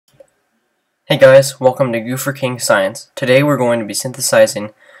Hey guys, welcome to Goofer King Science. Today we're going to be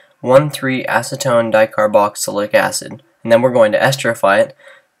synthesizing 1,3-Acetonedicarboxylic acid, and then we're going to esterify it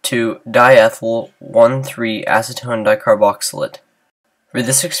to diethyl 1,3-Acetonedicarboxylate. For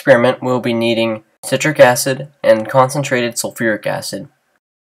this experiment we'll be needing citric acid and concentrated sulfuric acid.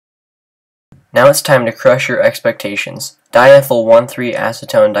 Now it's time to crush your expectations. Diethyl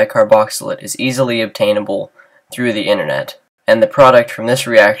 1,3-Acetonedicarboxylate is easily obtainable through the internet, and the product from this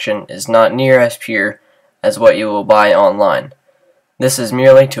reaction is not near as pure as what you will buy online. This is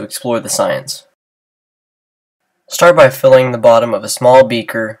merely to explore the science. Start by filling the bottom of a small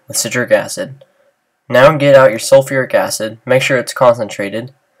beaker with citric acid. Now get out your sulfuric acid, make sure it's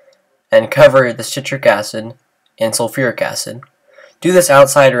concentrated, and cover the citric acid in sulfuric acid. Do this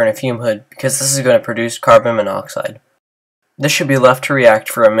outside or in a fume hood because this is going to produce carbon monoxide. This should be left to react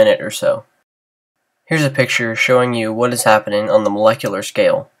for a minute or so. Here's a picture showing you what is happening on the molecular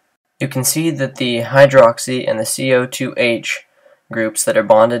scale. You can see that the hydroxy and the CO2H groups that are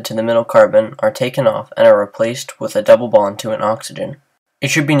bonded to the middle carbon are taken off and are replaced with a double bond to an oxygen. It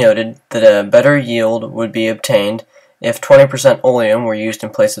should be noted that a better yield would be obtained if 20% oleum were used in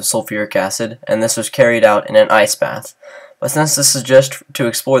place of sulfuric acid, and this was carried out in an ice bath. But since this is just to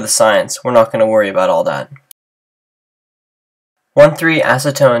explore the science, we're not going to worry about all that.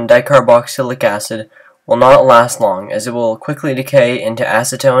 1,3-Acetonedicarboxylic acid will not last long as it will quickly decay into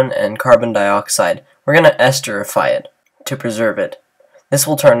acetone and carbon dioxide. We're going to esterify it to preserve it. This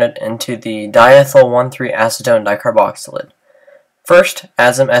will turn it into the diethyl 1,3-Acetonedicarboxylate. First,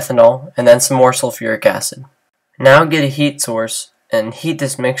 add some ethanol and then some more sulfuric acid. Now get a heat source and heat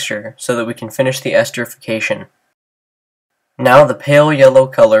this mixture so that we can finish the esterification. Now the pale yellow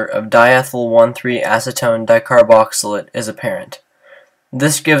color of diethyl 1,3-Acetonedicarboxylate is apparent.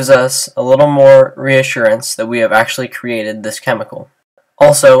 This gives us a little more reassurance that we have actually created this chemical.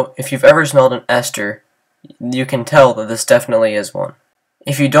 Also, if you've ever smelled an ester, you can tell that this definitely is one.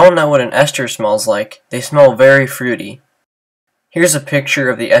 If you don't know what an ester smells like, they smell very fruity. Here's a picture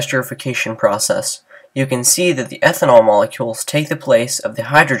of the esterification process. You can see that the ethanol molecules take the place of the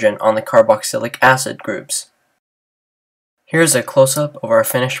hydrogen on the carboxylic acid groups. Here's a close-up of our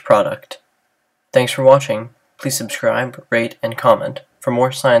finished product. Thanks for watching. Please subscribe, rate, and comment for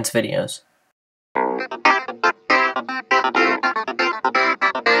more science videos.